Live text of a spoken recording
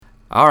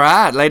All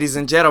right, ladies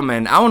and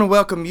gentlemen, I want to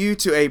welcome you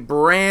to a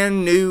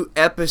brand new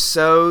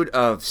episode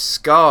of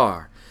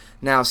SCAR.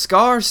 Now,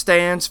 SCAR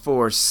stands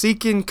for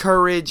Seeking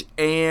Courage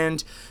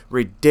and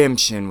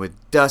Redemption with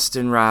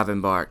Dustin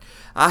Rivenbark.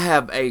 I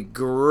have a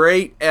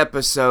great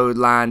episode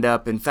lined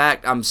up. In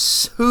fact, I'm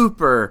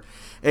super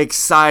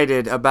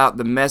excited about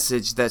the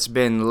message that's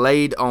been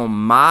laid on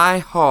my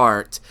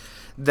heart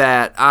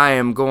that I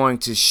am going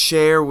to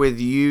share with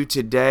you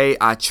today.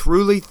 I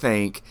truly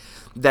think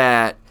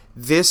that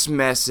this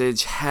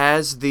message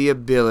has the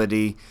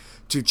ability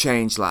to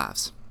change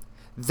lives.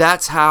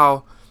 That's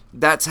how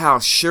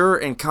sure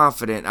and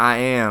confident I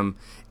am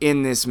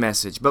in this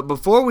message. But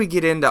before we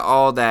get into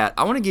all that,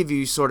 I want to give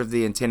you sort of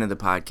the intent of the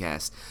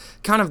podcast,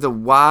 kind of the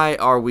why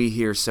are we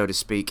here, so to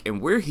speak.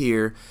 And we're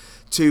here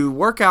to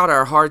work out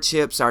our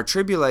hardships, our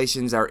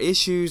tribulations, our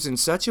issues in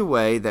such a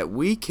way that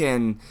we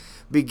can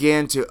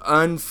begin to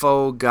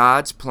unfold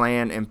God's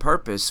plan and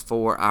purpose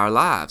for our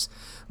lives.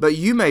 But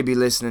you may be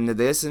listening to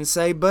this and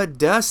say, but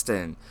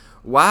Dustin,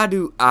 why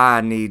do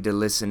I need to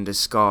listen to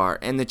SCAR?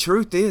 And the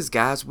truth is,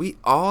 guys, we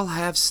all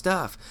have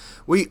stuff.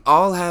 We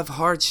all have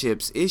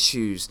hardships,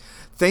 issues,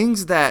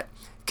 things that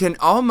can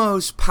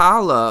almost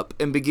pile up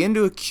and begin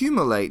to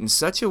accumulate in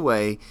such a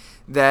way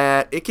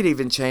that it could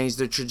even change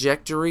the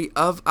trajectory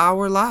of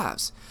our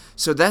lives.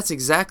 So that's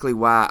exactly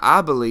why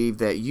I believe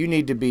that you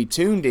need to be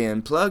tuned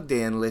in, plugged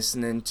in,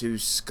 listening to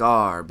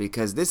SCAR,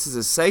 because this is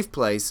a safe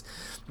place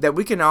that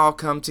we can all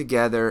come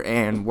together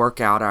and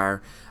work out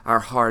our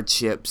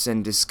hardships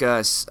and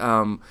discuss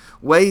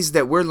ways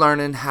that we're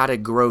learning how to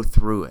grow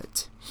through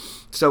it.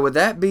 So with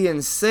that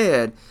being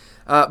said,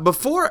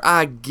 before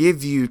I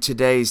give you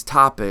today's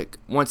topic,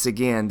 once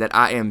again, that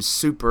I am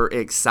super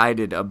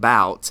excited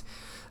about,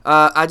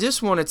 I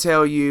just want to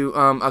tell you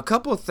a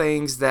couple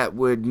things that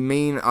would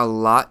mean a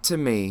lot to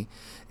me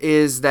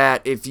is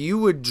that if you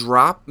would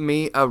drop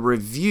me a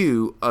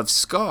review of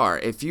SCAR,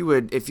 if you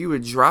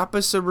would drop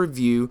us a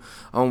review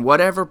on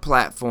whatever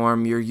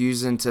platform you're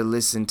using to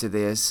listen to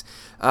this,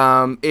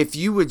 if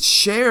you would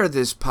share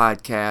this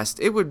podcast,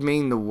 it would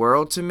mean the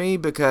world to me,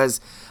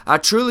 because I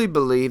truly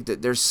believe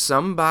that there's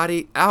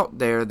somebody out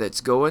there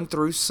that's going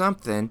through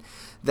something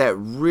that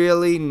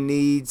really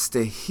needs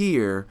to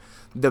hear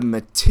the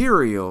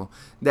material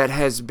that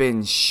has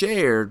been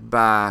shared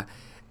by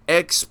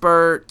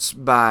experts,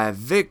 by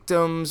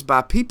victims,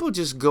 by people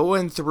just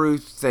going through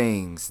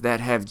things that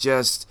have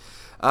just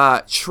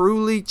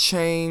truly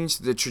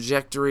changed the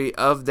trajectory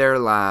of their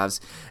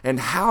lives and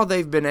how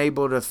they've been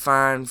able to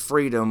find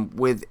freedom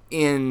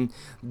within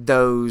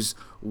those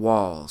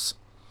walls.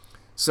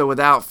 So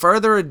without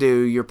further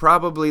ado, you're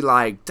probably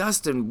like,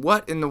 Dustin,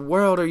 what in the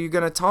world are you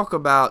going to talk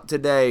about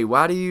today?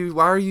 Why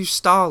are you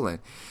stalling?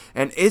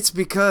 And it's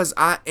because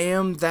I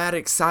am that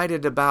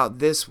excited about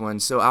this one.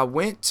 So I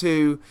went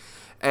to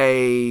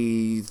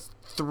a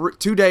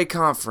 2-day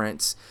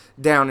conference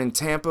down in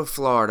Tampa,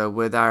 Florida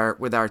with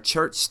our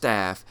church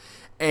staff,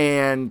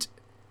 and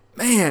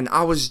man,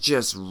 I was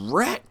just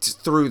wrecked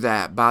through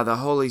that by the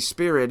Holy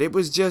Spirit. It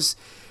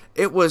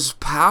was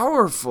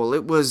powerful.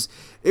 It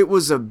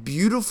was a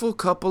beautiful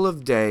couple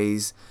of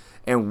days,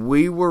 and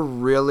we were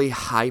really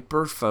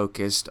hyper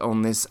focused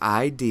on this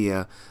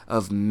idea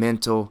of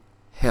mental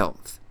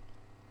health.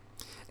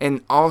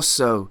 And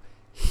also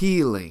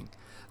healing,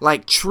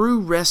 like true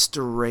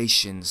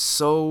restoration,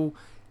 soul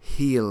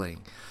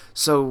healing.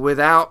 So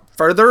without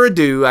further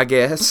ado, I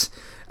guess,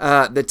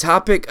 the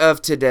topic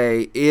of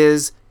today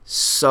is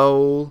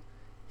soul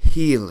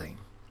healing.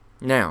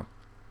 Now,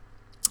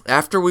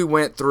 after we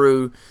went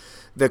through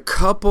the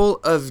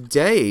couple of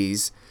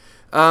days,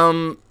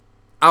 I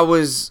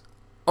was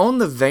on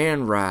the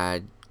van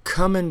ride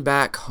coming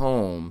back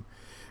home.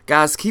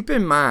 Guys, keep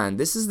in mind,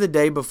 this is the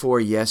day before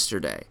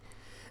yesterday.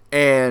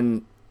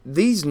 And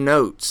these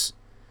notes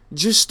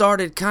just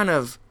started kind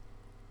of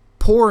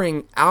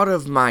pouring out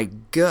of my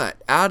gut,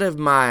 out of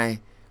my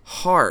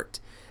heart,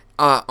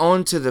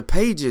 onto the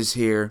pages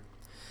here.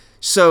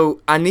 So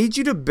I need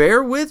you to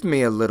bear with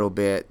me a little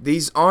bit.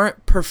 These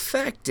aren't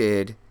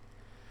perfected,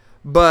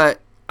 but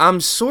I'm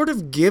sort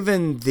of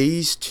giving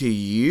these to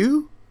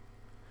you.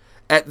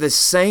 At the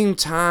same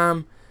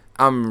time,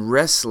 I'm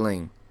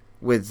wrestling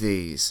with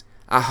these.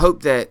 I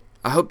hope that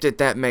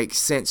makes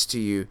sense to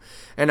you.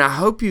 And I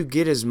hope you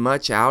get as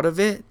much out of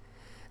it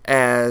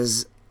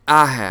as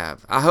I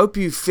have. I hope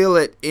you feel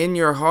it in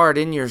your heart,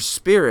 in your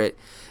spirit,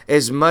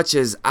 as much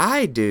as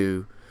I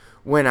do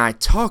when I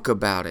talk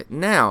about it.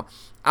 Now,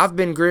 I've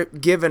been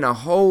given a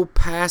whole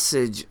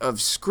passage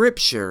of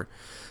scripture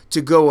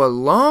to go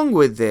along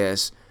with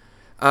this,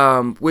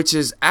 which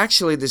is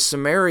actually the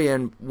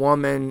Samaritan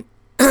woman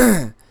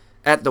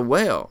at the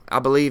well, I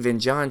believe in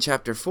John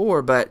chapter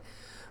 4, but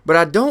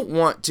I don't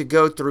want to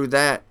go through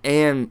that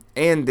and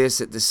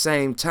this at the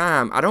same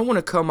time. I don't want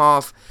to come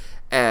off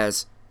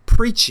as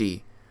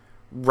preachy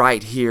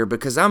right here,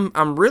 because I'm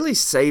really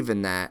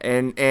saving that.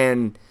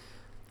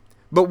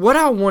 But what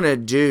I want to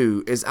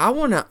do is I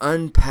want to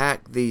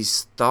unpack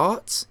these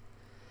thoughts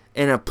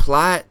and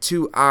apply it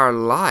to our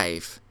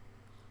life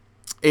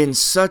in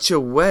such a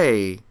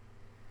way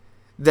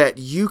that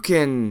you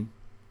can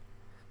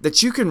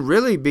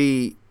really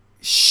be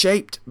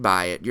shaped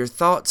by it. Your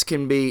thoughts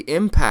can be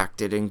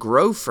impacted and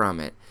grow from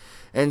it.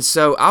 And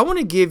so I want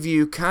to give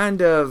you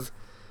kind of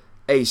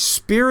a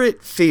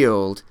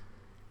spirit-filled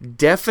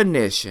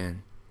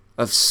definition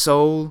of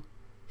soul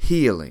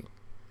healing.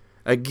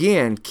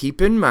 Again,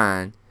 keep in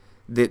mind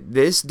that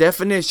this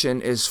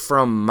definition is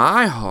from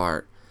my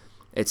heart.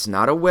 It's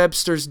not a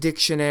Webster's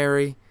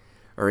dictionary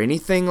or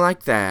anything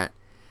like that.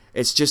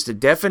 It's just a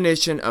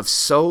definition of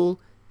soul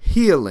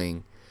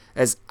healing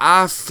as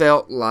I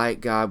felt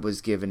like God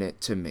was giving it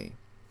to me.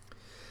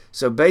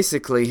 So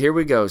basically, here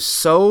we go.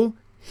 Soul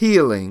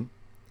healing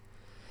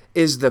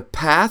is the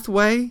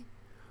pathway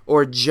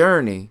or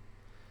journey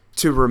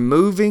to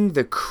removing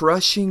the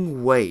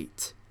crushing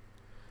weight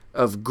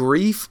of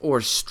grief or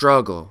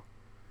struggle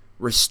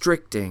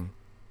restricting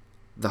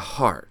the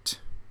heart.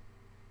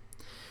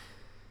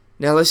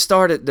 Now let's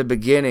start at the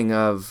beginning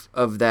of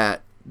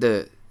that,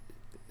 the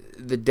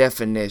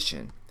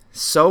definition.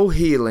 Soul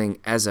healing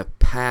as a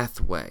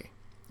pathway.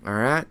 All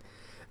right?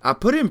 I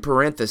put in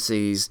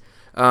parentheses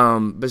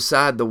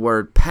beside the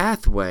word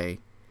pathway,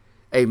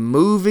 a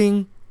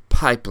moving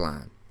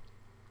pipeline.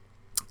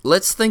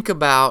 Let's think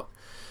about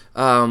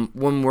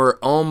when we're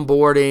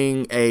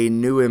onboarding a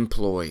new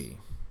employee,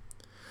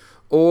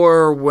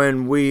 or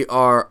when we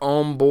are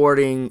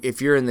onboarding,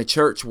 if you're in the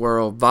church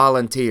world,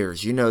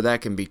 volunteers. You know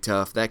that can be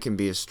tough. That can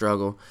be a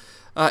struggle.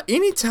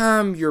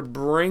 Anytime you're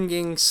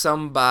bringing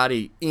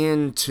somebody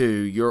into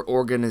your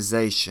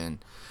organization,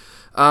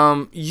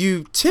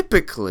 you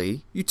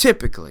typically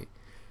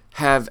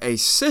have a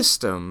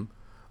system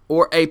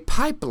or a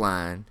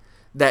pipeline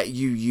that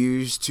you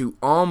use to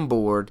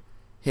onboard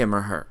him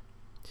or her.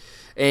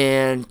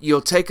 And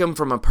you'll take them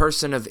from a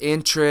person of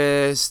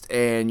interest,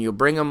 and you'll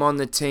bring them on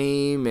the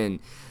team, and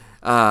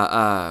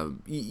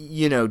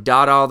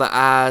dot all the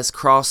I's,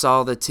 cross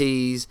all the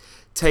T's,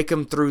 take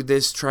them through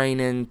this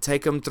training,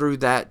 take them through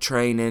that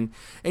training,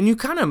 and you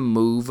kind of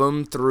move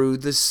them through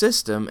the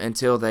system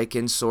until they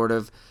can sort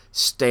of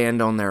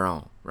stand on their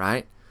own,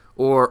 right?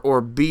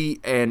 Or be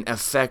an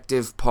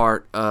effective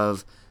part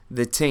of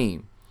the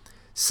team.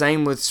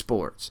 Same with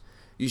sports.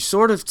 You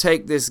sort of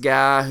take this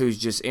guy who's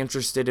just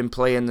interested in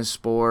playing the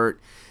sport,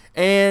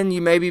 and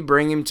you maybe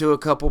bring him to a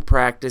couple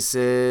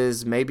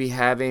practices, maybe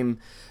have him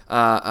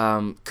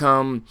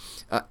come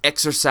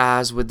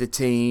exercise with the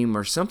team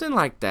or something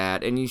like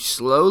that, and you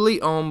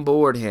slowly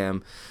onboard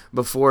him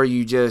before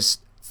you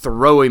just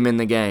throw him in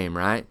the game,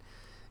 right?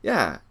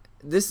 Yeah,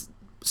 this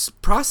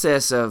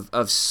process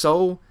of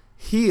soul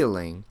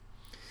healing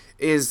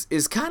is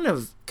kind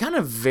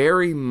of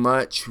very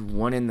much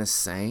one and the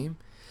same.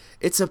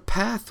 It's a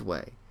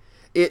pathway.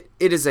 It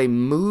is a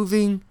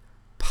moving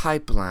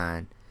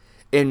pipeline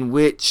in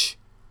which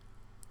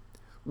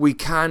we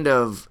kind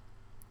of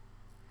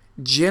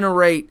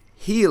generate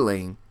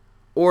healing,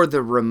 or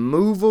the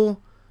removal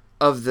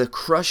of the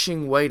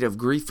crushing weight of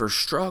grief or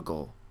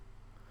struggle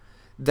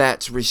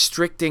that's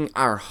restricting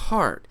our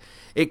heart.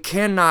 It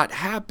cannot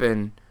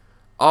happen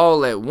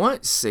all at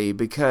once, see,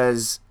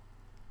 because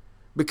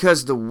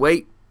the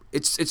weight,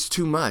 it's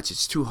too much.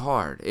 It's too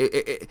hard.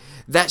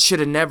 That should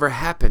have never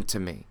happened to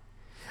me.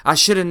 I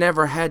should have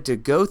never had to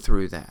go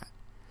through that.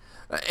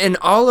 And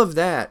all of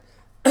that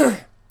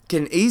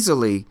can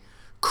easily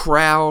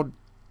crowd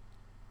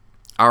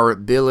our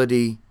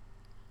ability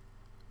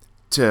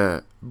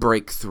to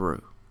break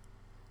through.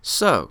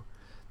 So,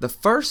 the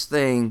first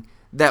thing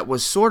that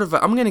was sort of,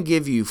 I'm going to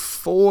give you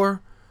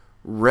 4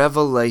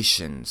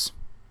 revelations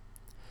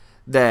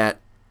that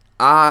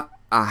I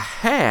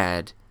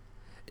had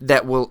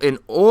that will, in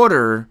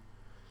order,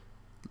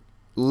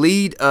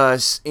 lead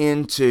us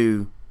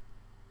into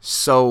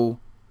soul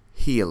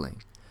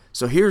healing.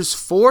 So here's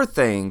 4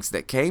 things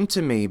that came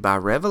to me by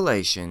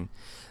revelation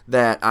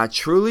that I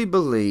truly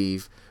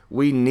believe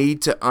we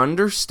need to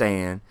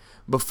understand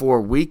before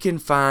we can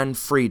find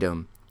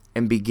freedom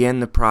and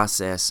begin the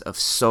process of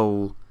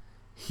soul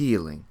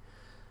healing.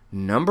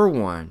 Number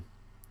 1,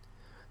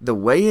 the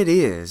way it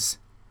is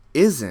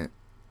isn't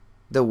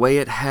the way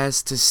it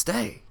has to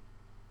stay.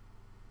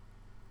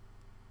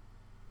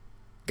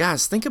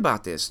 Guys, think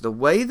about this. The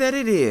way that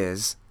it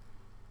is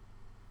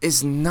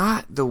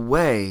not the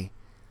way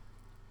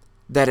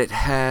that it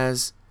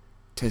has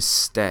to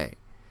stay.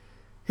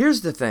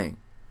 Here's the thing.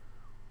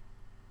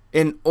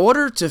 In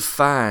order to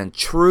find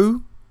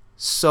true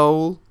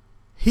soul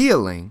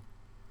healing,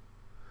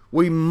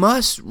 we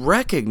must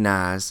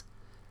recognize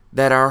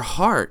that our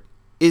heart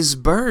is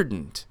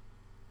burdened.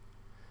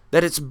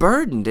 That it's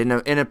burdened in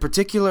a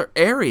particular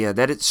area,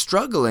 that it's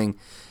struggling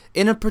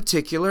in a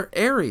particular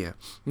area.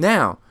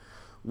 Now,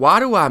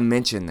 why do I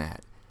mention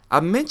that? I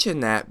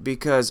mention that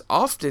because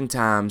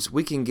oftentimes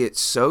we can get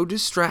so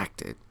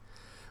distracted,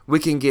 we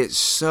can get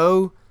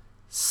so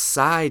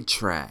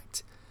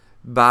sidetracked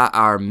by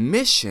our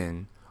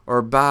mission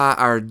or by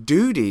our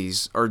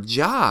duties or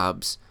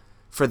jobs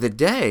for the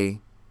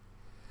day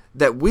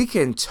that we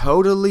can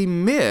totally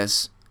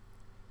miss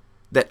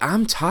that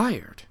I'm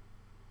tired,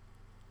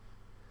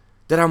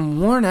 that I'm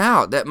worn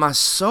out, that my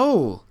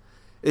soul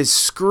is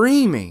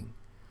screaming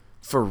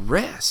for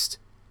rest.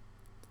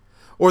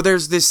 Or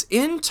there's this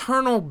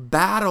internal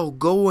battle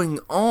going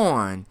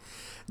on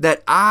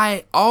that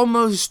I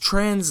almost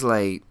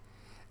translate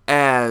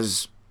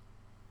as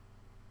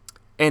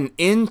an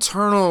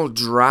internal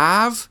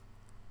drive,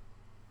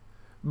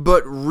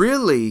 but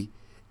really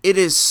it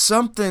is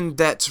something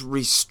that's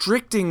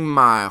restricting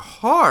my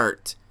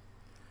heart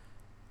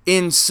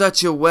in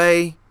such a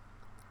way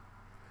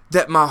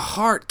that my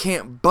heart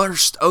can't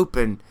burst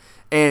open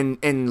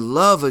and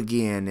love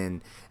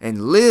again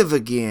and live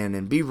again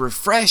and be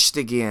refreshed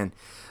again.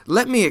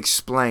 Let me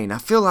explain. I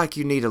feel like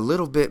you need a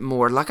little bit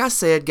more. Like I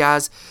said,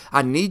 guys,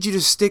 I need you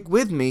to stick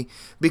with me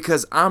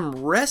because I'm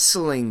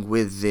wrestling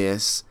with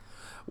this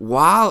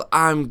while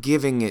I'm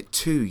giving it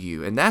to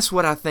you. And that's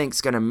what I think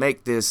is going to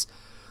make this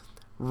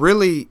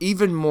really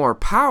even more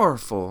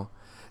powerful,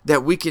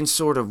 that we can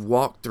sort of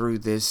walk through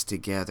this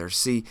together.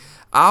 See,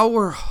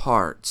 our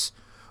hearts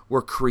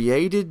were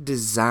created,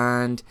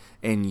 designed,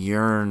 and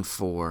yearn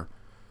for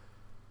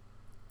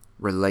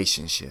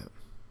relationship.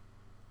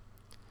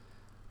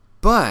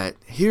 But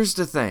here's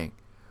the thing.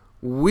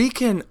 We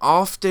can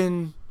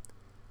often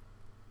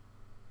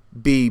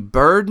be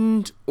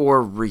burdened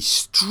or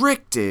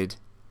restricted,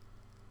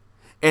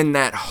 and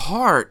that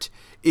heart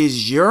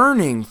is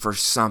yearning for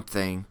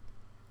something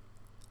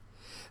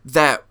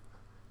that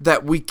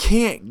we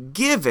can't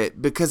give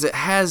it because it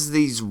has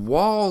these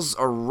walls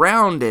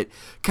around it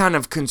kind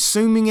of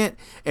consuming it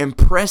and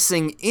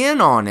pressing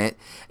in on it.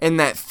 And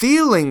that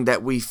feeling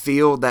that we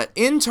feel, that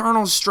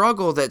internal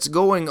struggle that's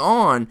going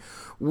on,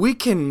 we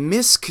can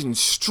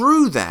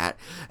misconstrue that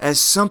as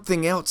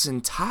something else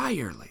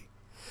entirely.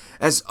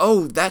 As,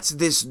 oh, that's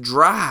this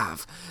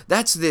drive.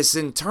 That's this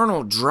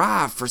internal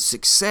drive for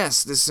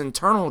success, this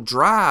internal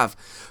drive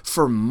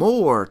for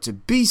more, to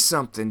be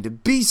something, to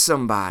be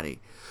somebody.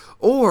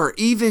 Or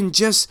even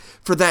just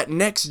for that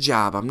next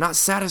job. I'm not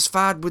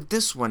satisfied with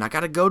this one. I got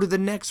to go to the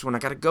next one. I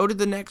got to go to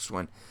the next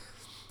one.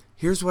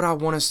 Here's what I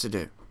want us to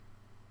do.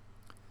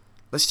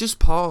 Let's just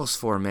pause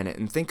for a minute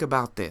and think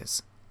about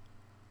this.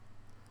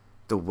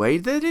 The way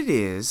that it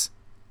is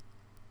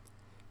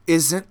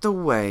isn't the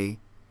way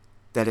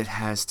that it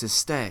has to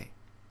stay.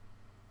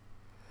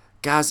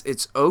 Guys,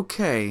 it's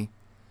okay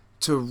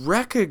to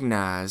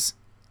recognize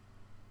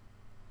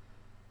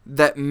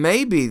that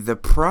maybe the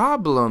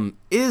problem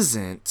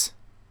isn't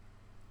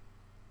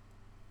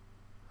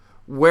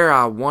where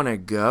I want to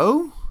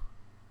go,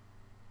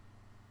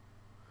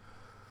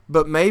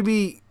 but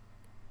maybe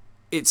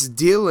it's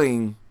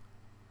dealing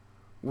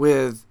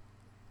with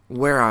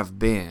where I've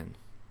been.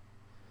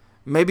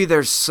 Maybe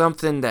there's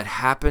something that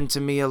happened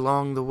to me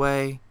along the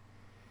way.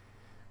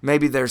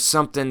 Maybe there's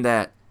something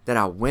that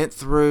I went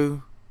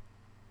through.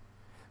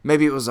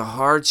 Maybe it was a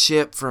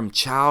hardship from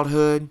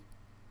childhood.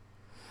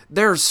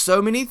 There are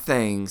so many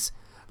things,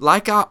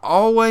 like I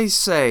always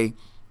say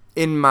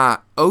in my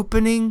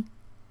opening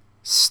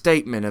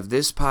statement of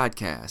this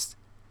podcast,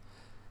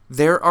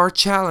 there are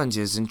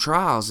challenges and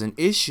trials and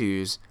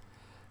issues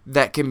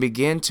that can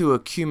begin to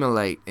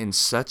accumulate in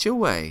such a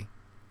way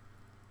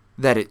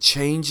that it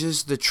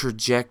changes the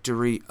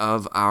trajectory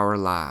of our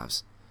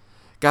lives.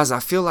 Guys,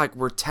 I feel like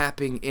we're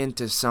tapping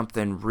into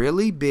something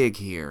really big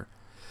here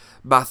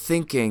by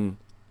thinking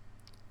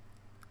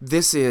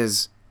this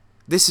is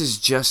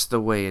just the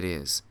way it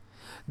is.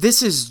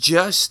 This is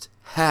just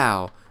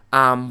how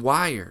I'm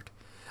wired.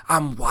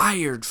 I'm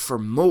wired for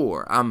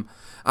more.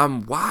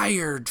 I'm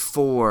wired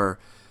for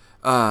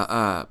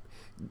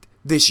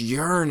this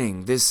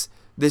yearning, this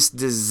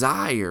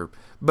desire.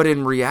 But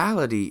in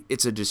reality,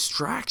 it's a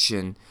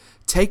distraction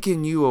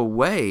taking you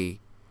away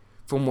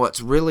from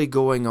what's really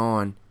going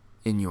on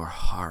in your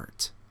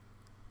heart.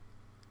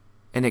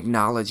 An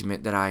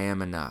acknowledgement that I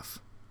am enough.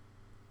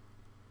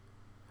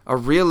 A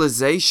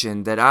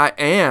realization that I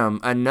am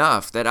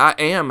enough, that I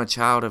am a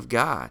child of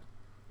God,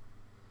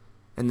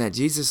 and that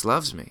Jesus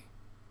loves me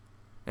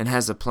and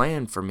has a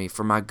plan for me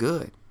for my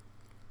good.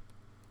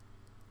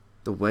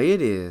 The way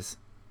it is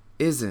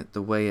isn't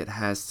the way it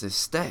has to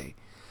stay.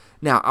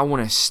 Now, I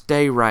want to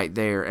stay right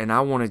there, and I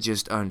want to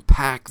just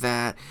unpack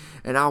that,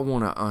 and I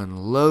want to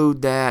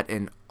unload that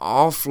and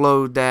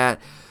offload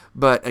that.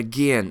 But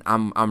again,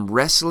 I'm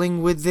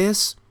wrestling with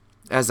this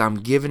as I'm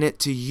giving it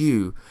to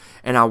you,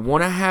 and I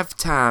want to have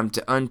time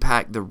to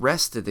unpack the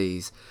rest of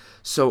these.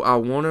 So I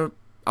want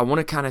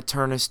to kind of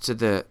turn us to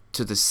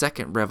the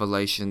second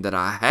revelation that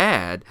I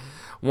had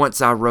once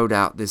I wrote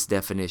out this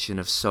definition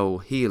of soul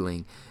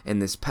healing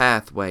and this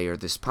pathway or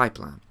this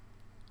pipeline.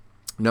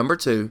 Number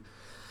 2,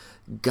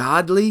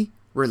 godly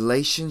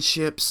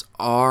relationships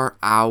are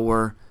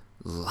our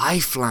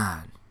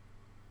lifeline.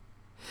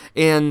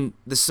 In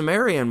the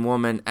Samaritan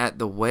woman at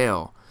the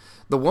well,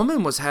 the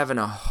woman was having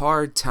a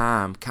hard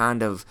time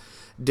kind of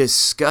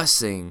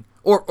discussing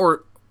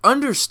or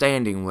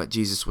understanding what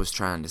Jesus was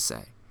trying to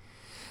say.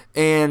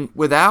 And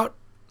without,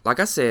 like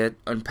I said,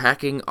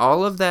 unpacking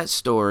all of that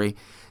story,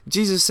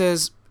 Jesus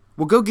says,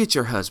 well, go get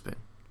your husband.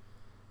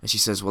 And she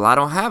says, well, I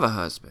don't have a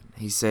husband.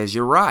 He says,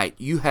 you're right.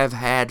 You have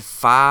had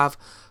 5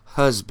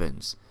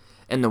 husbands,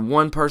 and the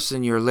one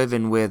person you're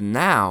living with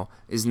now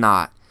is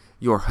not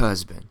your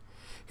husband.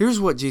 Here's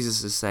what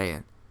Jesus is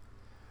saying.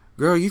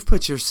 Girl, you've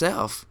put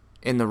yourself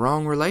in the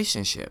wrong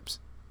relationships.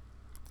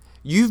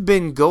 You've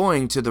been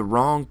going to the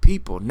wrong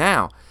people.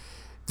 Now,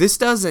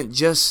 this isn't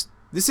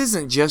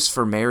just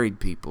for married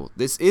people.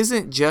 This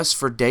isn't just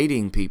for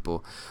dating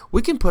people.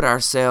 We can put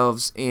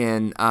ourselves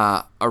in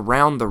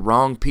around the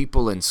wrong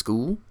people in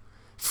school,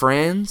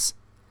 friends,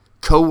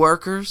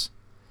 co-workers,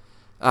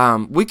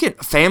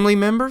 family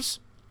members.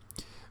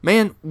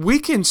 Man, we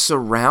can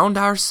surround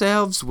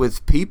ourselves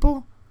with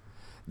people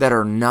that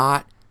are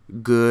not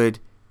good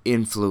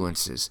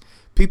influences.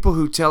 People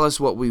who tell us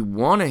what we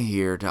want to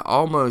hear to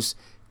almost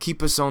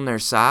keep us on their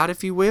side,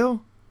 if you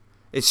will.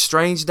 It's a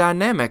strange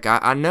dynamic,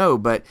 I know,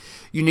 but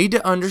you need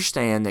to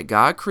understand that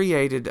God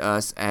created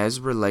us as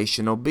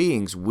relational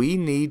beings. We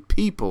need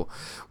people.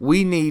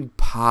 We need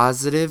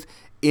positive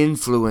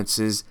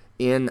influences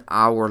in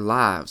our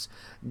lives.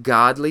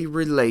 Godly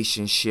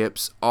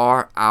relationships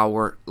are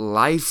our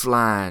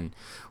lifeline.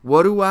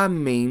 What do I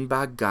mean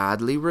by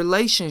godly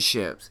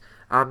relationships?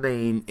 I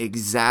mean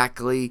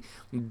exactly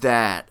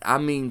that. I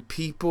mean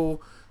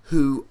people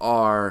who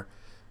are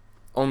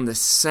on the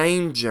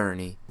same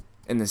journey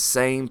in the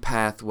same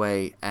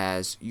pathway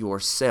as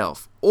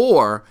yourself,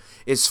 or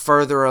is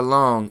further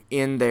along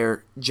in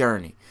their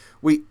journey.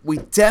 We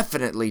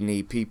definitely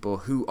need people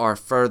who are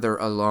further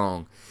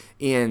along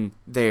in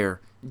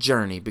their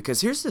journey, because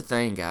here's the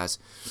thing, guys.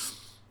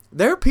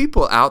 There are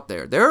people out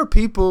there. There are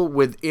people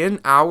within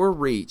our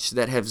reach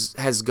that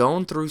has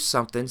gone through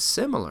something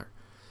similar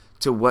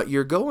to what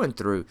you're going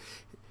through.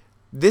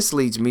 This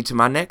leads me to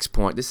my next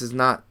point. This is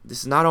not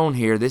on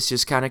here. This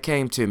just kind of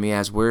came to me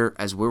as we're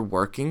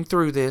working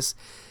through this.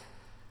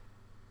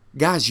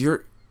 Guys,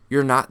 you're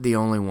not the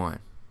only one.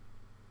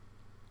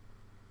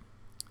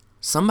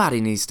 Somebody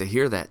needs to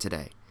hear that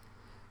today.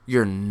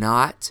 You're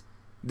not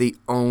the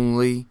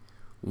only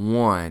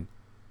one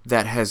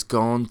that has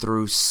gone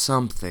through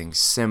something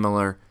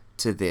similar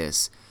to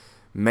this.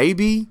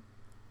 Maybe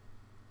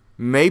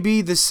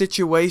the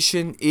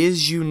situation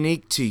is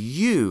unique to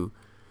you,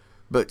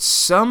 but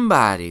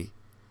somebody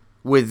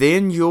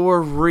within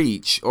your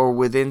reach, or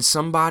within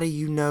somebody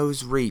you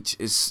know's reach,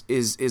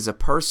 is a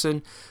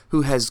person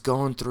who has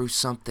gone through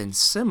something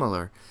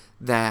similar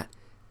that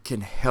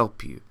can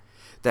help you,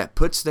 that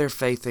puts their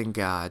faith in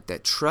God,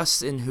 that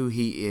trusts in who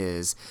He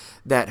is,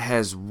 that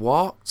has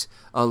walked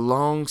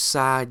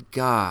alongside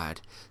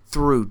God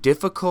through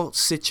difficult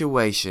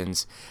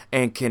situations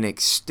and can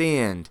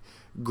extend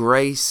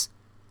grace,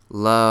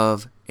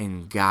 love,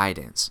 and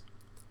guidance.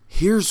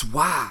 Here's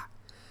why.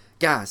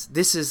 Guys,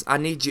 I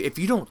need you, if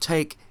you don't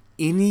take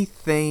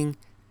anything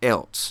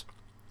else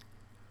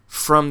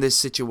from this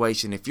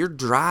situation, if you're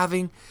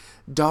driving,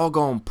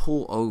 doggone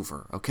pull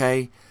over,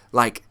 okay?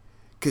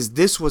 Because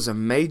this was a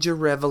major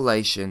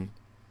revelation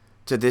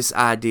to this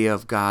idea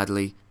of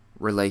godly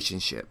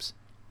relationships.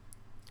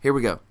 Here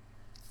we go.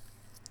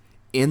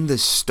 In the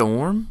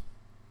storm,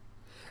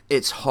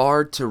 it's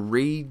hard to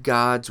read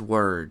God's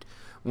word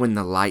when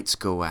the lights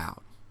go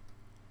out.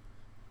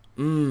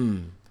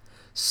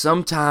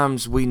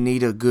 Sometimes we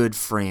need a good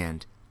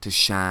friend to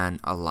shine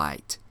a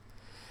light.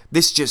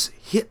 This just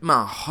hit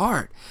my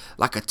heart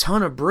like a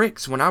ton of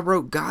bricks when I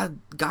wrote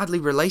godly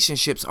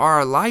relationships are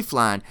our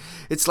lifeline.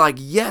 It's like,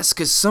 yes,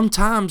 because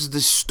sometimes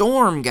the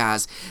storm,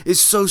 guys, is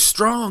so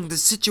strong, the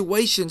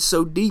situation's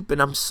so deep, and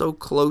I'm so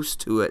close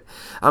to it.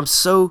 I'm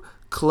so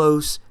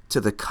close to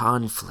the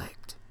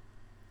conflict.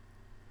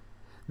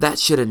 That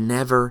should have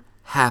never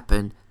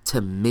happened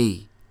to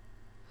me.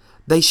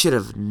 They should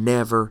have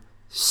never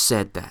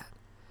said that.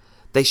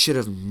 They should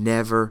have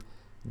never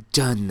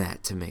done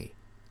that to me.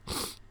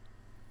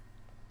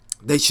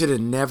 They should have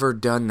never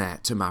done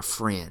that to my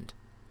friend.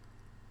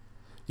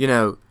 You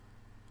know,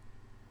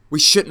 we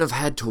shouldn't have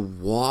had to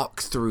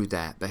walk through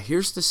that. But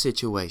here's the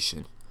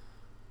situation.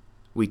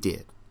 We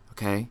did,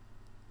 okay?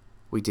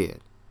 We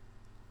did.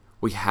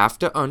 We have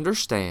to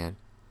understand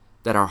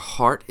that our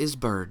heart is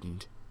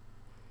burdened.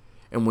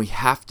 And we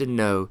have to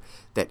know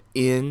that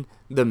in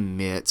the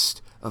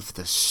midst of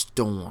the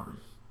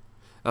storm,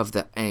 of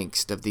the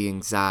angst, of the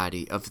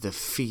anxiety, of the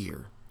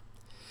fear,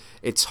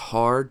 it's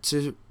hard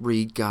to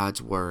read God's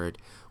word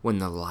when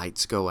the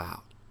lights go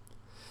out.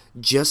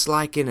 Just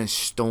like in a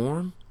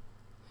storm,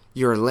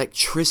 your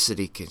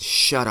electricity can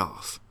shut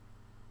off.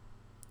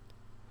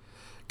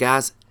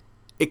 Guys,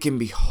 it can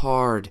be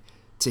hard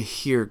to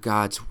hear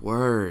God's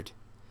word,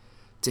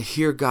 to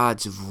hear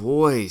God's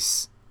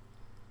voice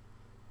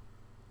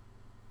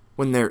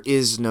when there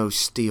is no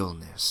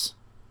stillness,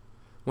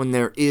 when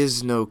there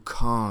is no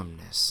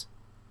calmness.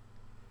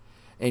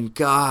 And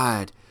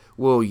God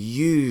will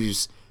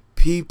use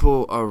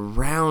people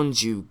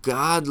around you,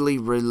 godly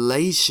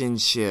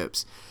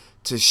relationships,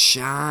 to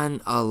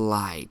shine a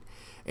light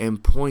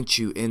and point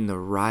you in the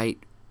right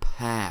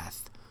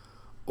path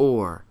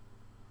or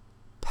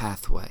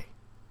pathway.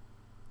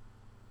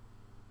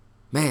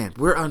 Man,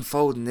 we're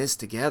unfolding this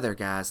together,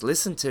 guys.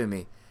 Listen to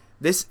me.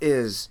 This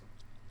is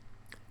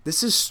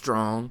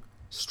strong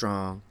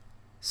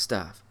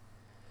stuff.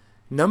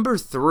 Number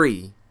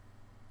 3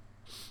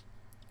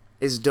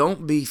 is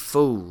don't be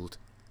fooled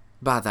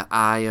by the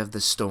eye of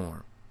the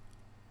storm.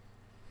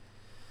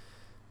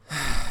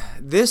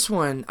 This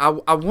one,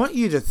 I want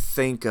you to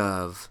think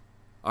of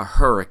a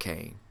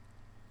hurricane,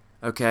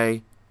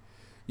 okay?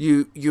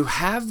 You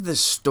have the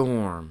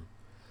storm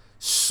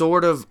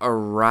sort of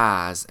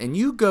arise, and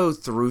you go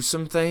through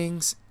some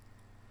things,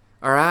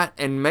 all right?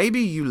 And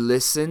maybe you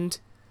listened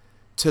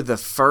to the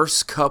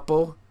first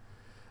couple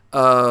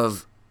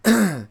of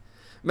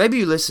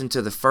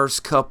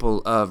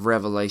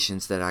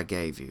revelations that I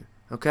gave you,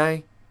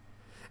 okay?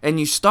 And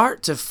you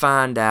start to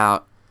find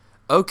out,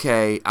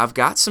 okay, I've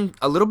got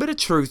a little bit of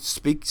truth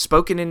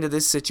spoken into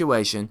this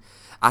situation.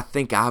 I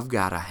think I've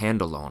got a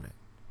handle on it.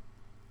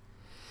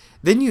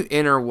 Then you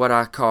enter what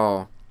I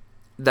call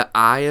the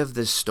eye of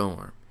the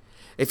storm.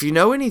 If you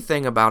know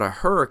anything about a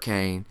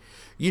hurricane,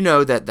 you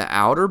know that the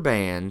outer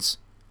bands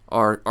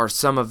are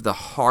some of the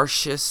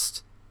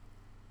harshest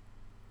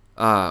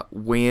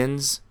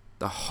winds,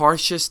 the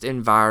harshest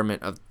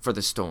environment for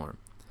the storm.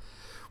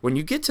 When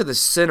you get to the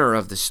center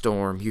of the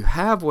storm, you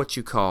have what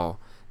you call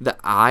the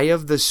eye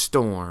of the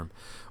storm,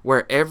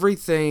 where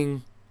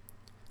everything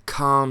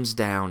calms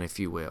down, if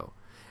you will.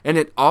 And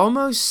it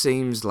almost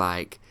seems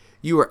like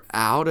you are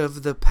out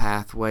of the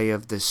pathway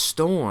of the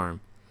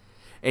storm,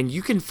 and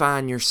you can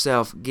find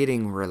yourself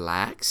getting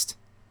relaxed,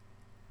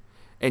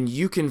 and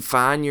you can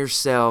find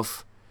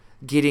yourself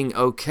getting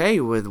okay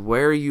with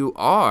where you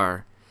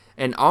are,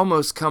 and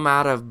almost come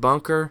out of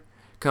bunker,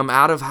 come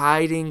out of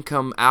hiding,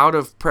 come out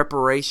of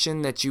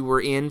preparation that you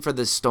were in for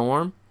the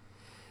storm,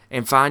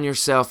 and find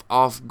yourself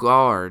off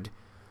guard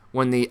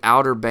when the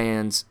outer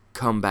bands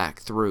come back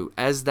through.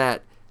 As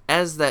that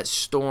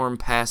storm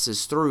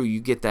passes through, you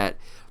get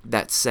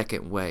that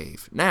second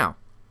wave. Now,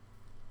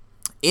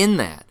 in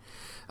that,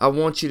 I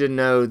want you to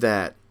know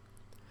that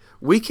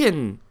we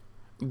can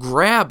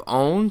grab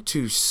on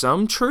to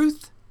some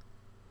truth,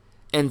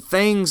 and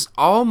things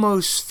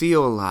almost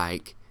feel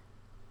like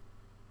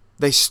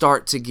they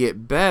start to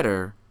get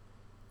better,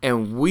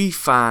 and we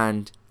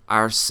find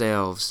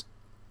ourselves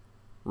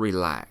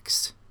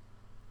relaxed.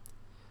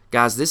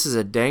 Guys, this is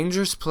a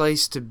dangerous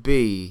place to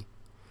be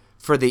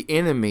for the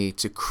enemy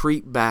to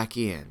creep back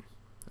in,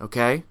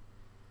 okay?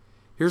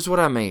 Here's what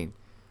I mean.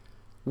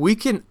 We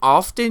can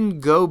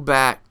often go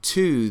back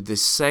to the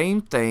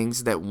same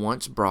things that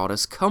once brought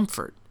us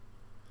comfort.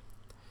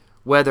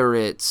 Whether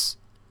it's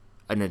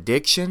an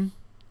addiction,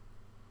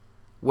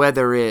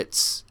 whether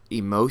it's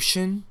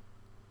emotion,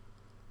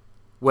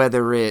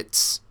 whether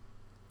it's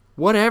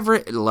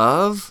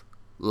love,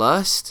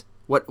 lust,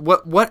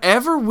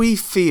 whatever we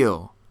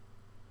feel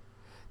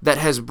that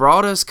has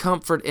brought us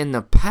comfort in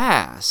the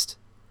past,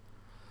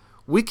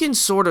 we can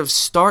sort of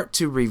start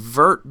to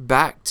revert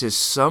back to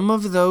some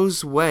of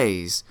those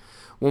ways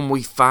when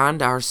we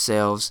find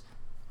ourselves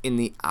in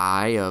the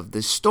eye of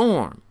the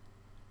storm.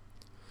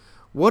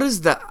 What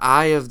does the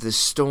eye of the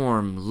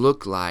storm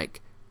look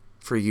like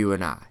for you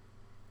and I?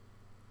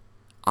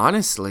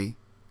 Honestly,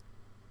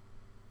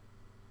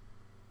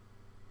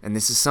 and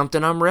this is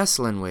something I'm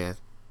wrestling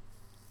with,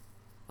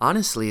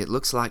 honestly, it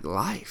looks like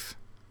life.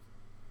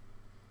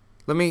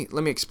 Let me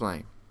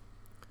explain.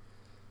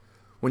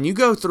 When you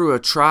go through a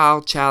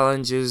trial,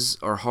 challenges,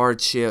 or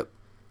hardship,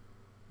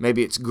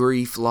 maybe it's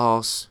grief,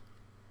 loss,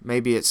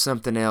 maybe it's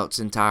something else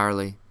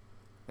entirely,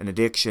 an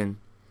addiction,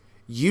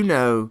 you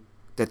know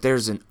that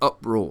there's an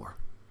uproar.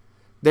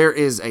 There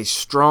is a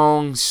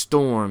strong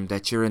storm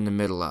that you're in the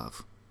middle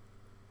of.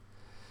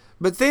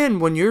 But then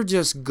when you're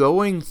just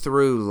going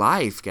through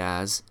life,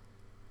 guys,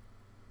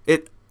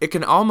 it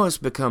can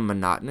almost become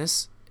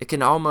monotonous. It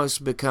can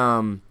almost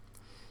become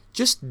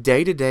just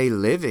day-to-day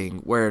living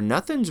where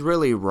nothing's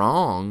really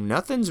wrong,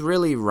 nothing's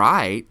really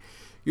right.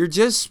 You're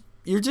just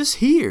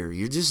here.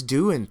 You're just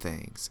doing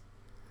things.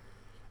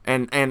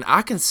 And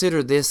I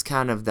consider this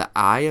kind of the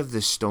eye of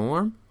the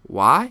storm.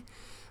 Why?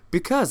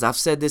 Because I've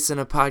said this in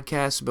a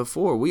podcast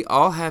before. We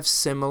all have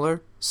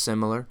similar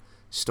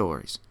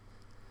stories.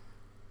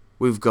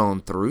 We've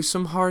gone through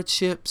some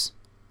hardships,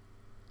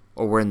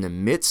 or we're in the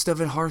midst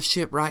of a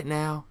hardship right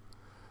now,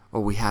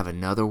 or we have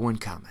another one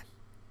coming.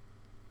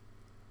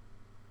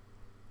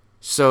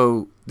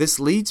 So this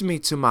leads me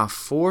to my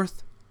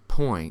fourth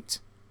point.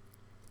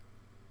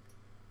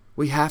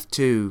 We have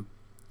to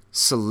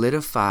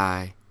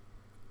solidify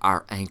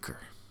our anchor.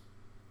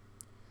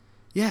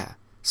 Yeah,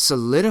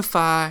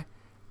 solidify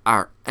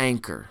our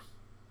anchor.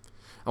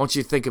 I want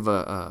you to think of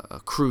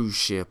a cruise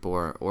ship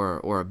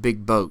or a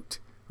big boat,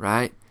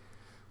 right?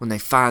 When they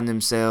find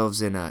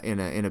themselves in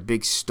a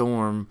big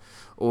storm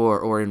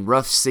or in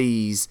rough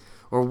seas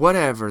or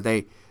whatever,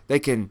 they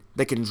can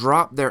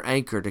drop their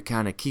anchor to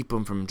kind of keep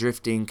them from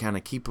drifting, kind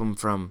of keep them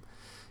from,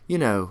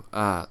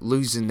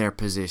 losing their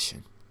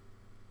position.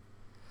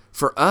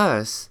 For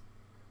us,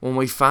 when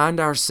we find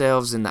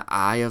ourselves in the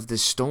eye of the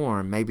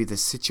storm, maybe the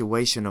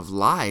situation of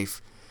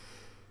life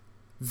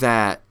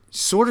that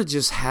sort of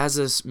just has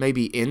us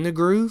maybe in the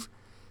groove,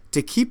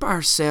 to keep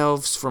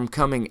ourselves from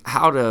coming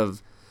out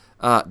of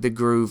the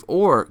groove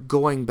or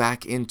going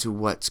back into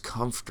what's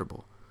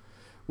comfortable,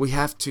 We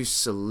have to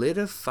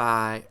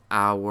solidify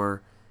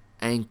our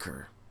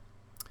anchor.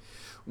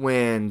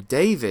 When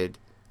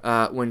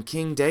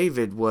King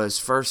David was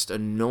first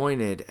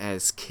anointed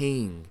as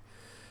king,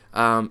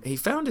 he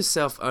found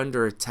himself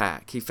under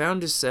attack. He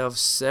found himself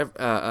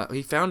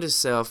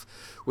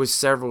with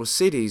several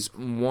cities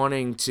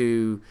wanting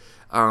to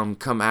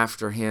come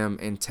after him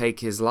and take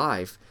his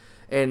life.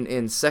 And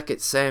in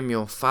 2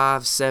 Samuel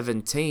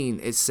 5:17,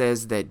 it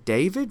says that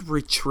David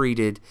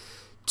retreated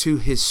to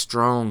his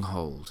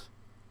stronghold.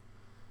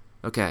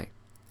 Okay,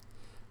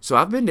 so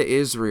I've been to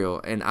Israel,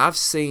 and I've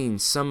seen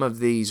some of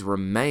these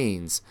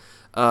remains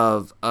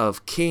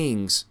of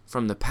kings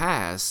from the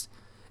past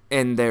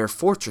and their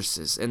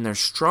fortresses and their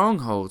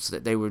strongholds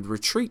that they would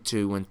retreat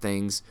to when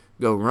things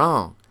go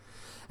wrong.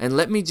 And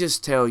let me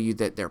just tell you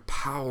that they're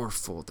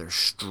powerful, they're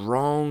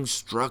strong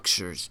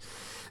structures.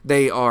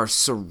 They are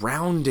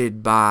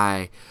surrounded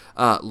by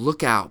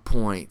lookout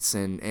points,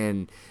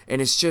 and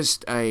it's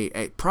just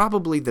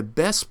probably the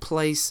best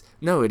place.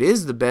 No, it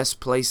is the best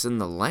place in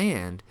the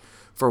land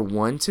for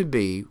one to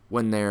be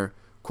when they're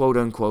quote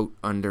unquote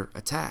under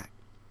attack.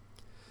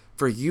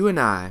 For you and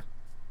I,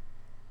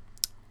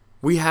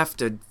 we have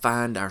to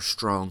find our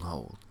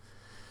stronghold.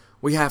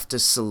 We have to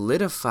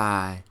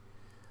solidify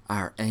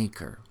our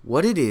anchor.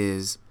 What it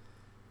is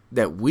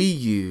that we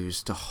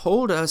use to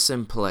hold us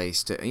in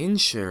place, to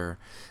ensure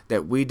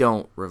that we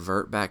don't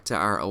revert back to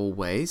our old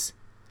ways,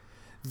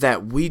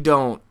 that we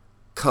don't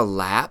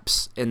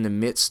collapse in the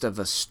midst of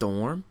a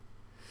storm,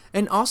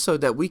 and also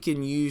that we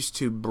can use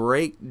to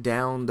break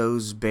down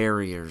those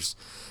barriers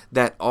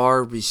that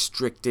are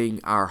restricting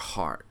our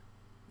heart.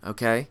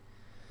 Okay?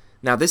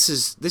 Now this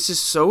is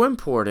so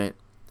important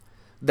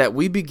that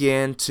we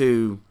begin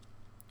to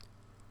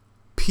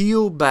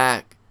peel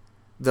back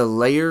the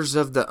layers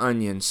of the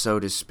onion, so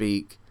to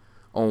speak,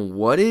 on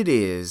what it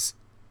is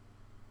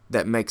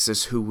that makes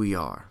us who we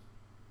are.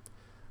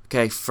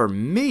 Okay, for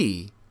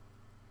me,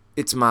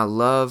 it's my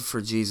love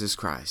for Jesus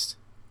Christ.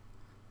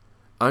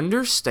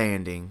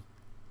 Understanding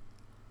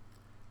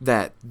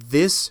that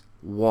this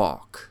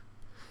walk,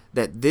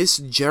 that this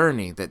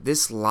journey, that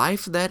this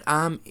life that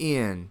I'm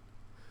in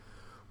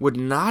would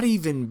not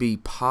even be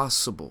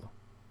possible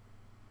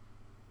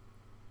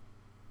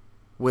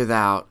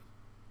without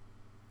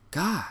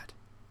God.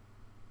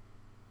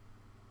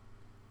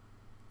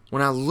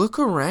 When I look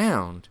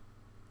around,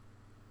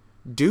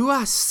 do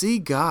I see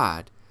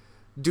God?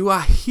 Do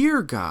I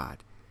hear God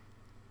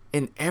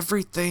in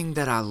everything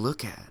that I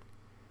look at?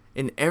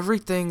 In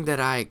everything that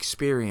I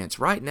experience?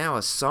 Right now,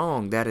 a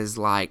song that is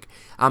like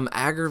I'm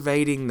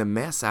aggravating the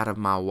mess out of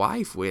my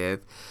wife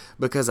with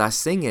because I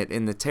sing it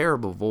in the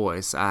terrible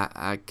voice.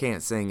 I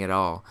can't sing at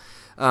all.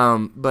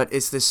 But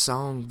it's this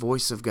song,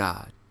 Voice of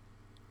God.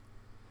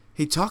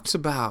 He talks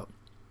about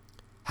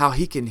how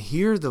he can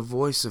hear the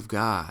voice of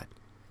God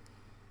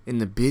in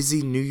the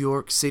busy New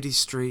York City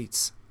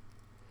streets,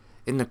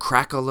 in the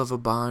crackle of a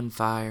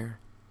bonfire,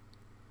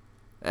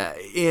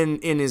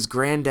 in his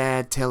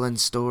granddad telling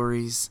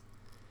stories,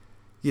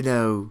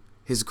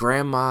 his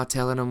grandma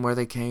telling him where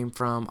they came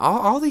from,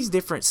 all these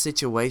different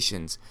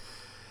situations.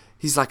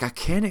 He's like, I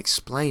can't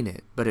explain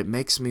it, but it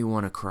makes me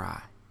want to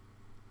cry.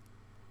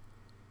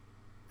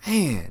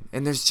 Man,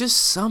 and there's just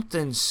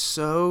something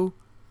so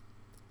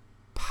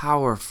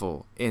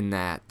powerful in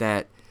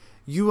that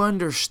you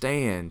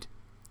understand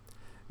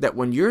that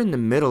when you're in the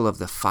middle of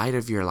the fight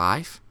of your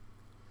life,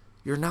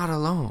 you're not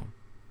alone.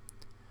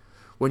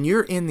 When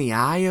you're in the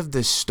eye of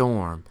the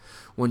storm,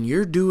 when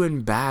you're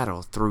doing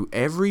battle through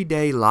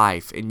everyday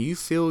life and you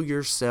feel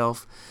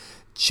yourself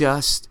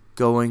just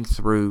going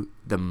through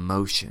the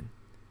motion,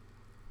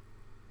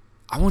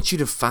 I want you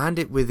to find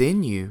it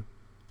within you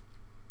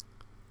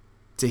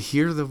to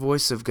hear the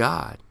voice of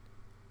God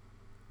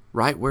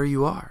right where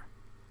you are.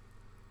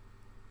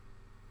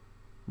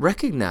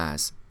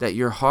 Recognize that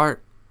your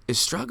heart is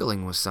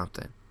struggling with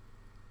something.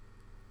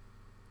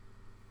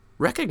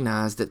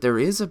 Recognize that there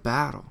is a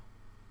battle.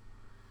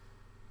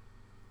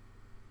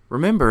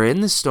 Remember,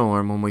 in the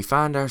storm, when we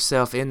find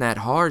ourselves in that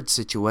hard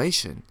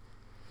situation,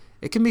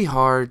 it can be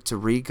hard to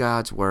read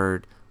God's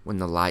word when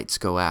the lights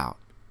go out.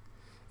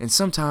 And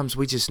sometimes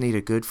we just need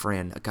a good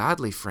friend, a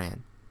godly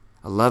friend,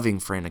 a loving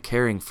friend, a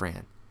caring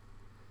friend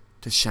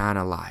to shine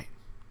a light.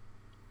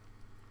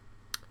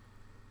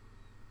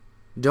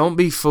 Don't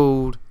be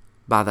fooled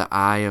by the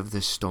eye of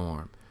the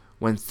storm.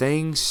 When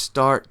things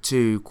start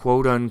to,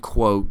 quote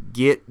unquote,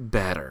 get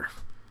better,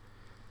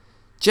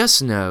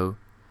 just know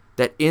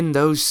that in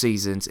those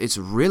seasons, it's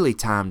really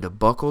time to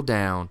buckle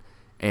down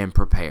and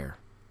prepare.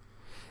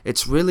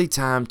 It's really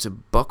time to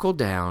buckle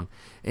down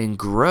and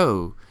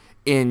grow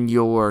in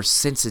your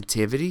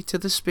sensitivity to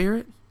the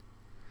Spirit,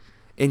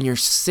 in your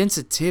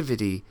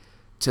sensitivity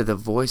to the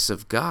voice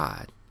of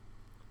God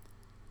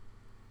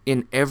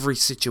in every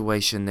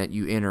situation that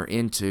you enter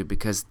into,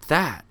 because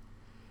that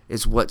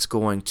is what's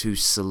going to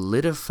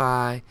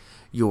solidify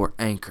your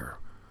anchor.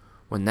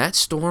 When that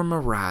storm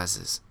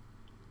arises,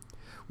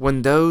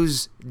 when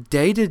those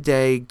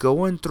day-to-day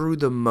going through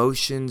the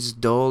motions,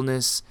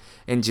 dullness,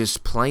 and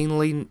just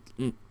plainness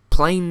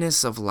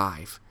of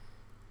life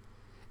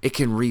It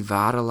can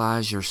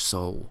revitalize your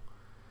soul,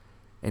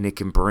 and it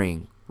can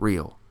bring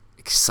real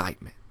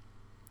excitement.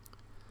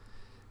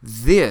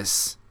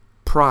 This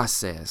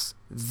process,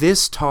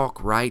 this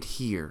talk right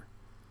here,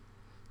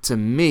 to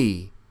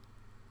me,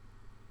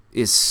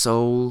 is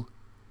soul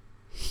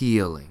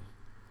healing.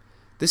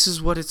 This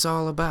is what it's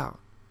all about.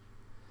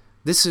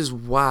 This is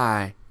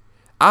why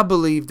I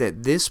believe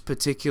that this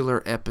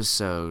particular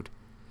episode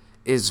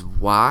is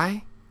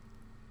why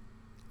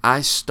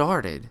I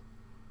started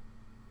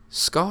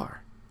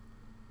SCAR,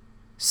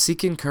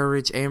 Seeking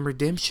Courage and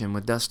Redemption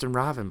with Dustin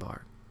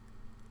Rivenbark.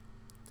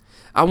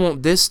 I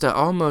want this to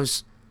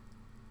almost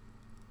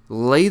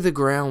lay the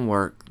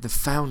groundwork, the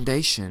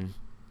foundation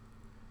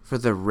for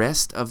the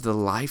rest of the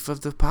life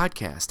of the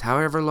podcast,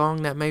 however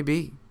long that may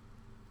be.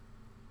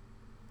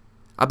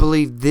 I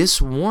believe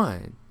this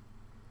one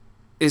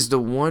is the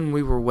one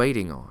we were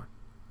waiting on.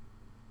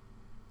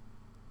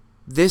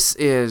 This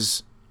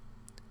is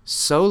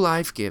so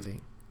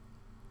life-giving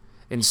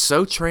and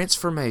so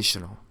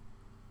transformational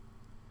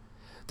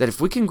that if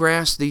we can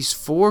grasp these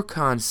 4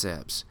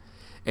 concepts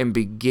and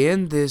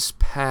begin this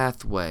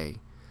pathway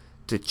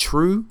to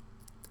true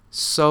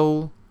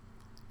soul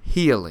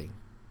healing,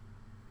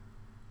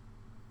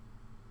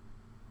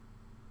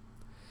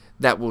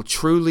 that will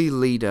truly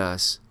lead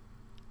us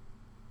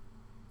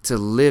to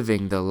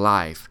living the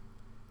life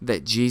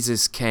that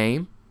Jesus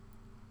came,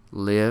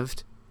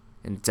 lived,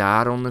 and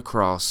died on the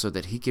cross so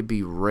that he could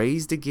be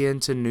raised again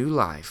to new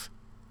life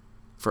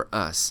for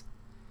us,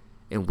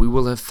 and we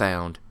will have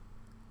found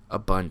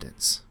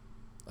abundant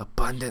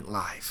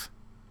life.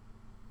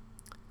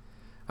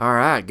 All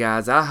right,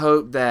 guys, I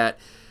hope that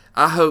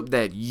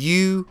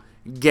you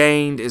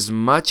gained as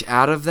much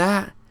out of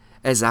that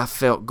as I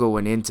felt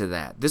going into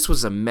that. This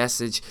was a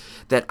message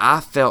that I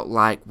felt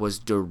like was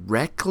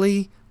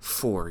directly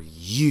for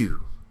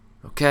you,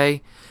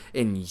 okay?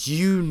 And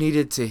you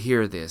needed to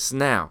hear this.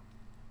 Now,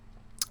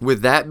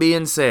 with that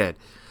being said,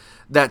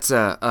 that's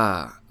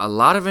a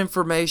lot of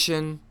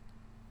information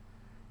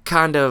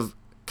kind of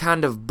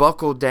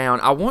buckled down.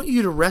 I want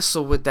you to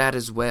wrestle with that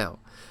as well.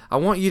 I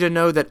want you to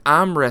know that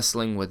I'm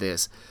wrestling with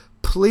this.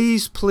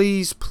 Please,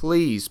 please,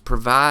 please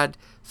provide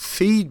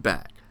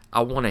feedback.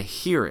 I want to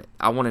hear it.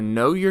 I want to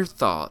know your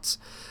thoughts.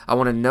 I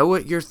want to know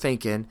what you're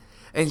thinking.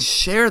 And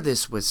share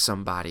this with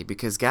somebody,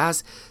 because,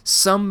 guys,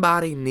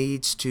 somebody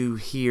needs to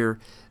hear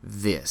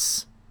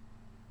this.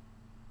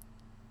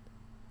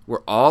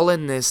 We're all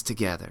in this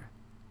together.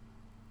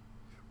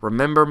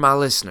 Remember, my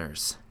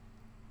listeners,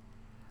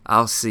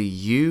 I'll see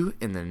you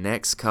in the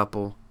next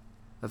couple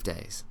of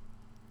days.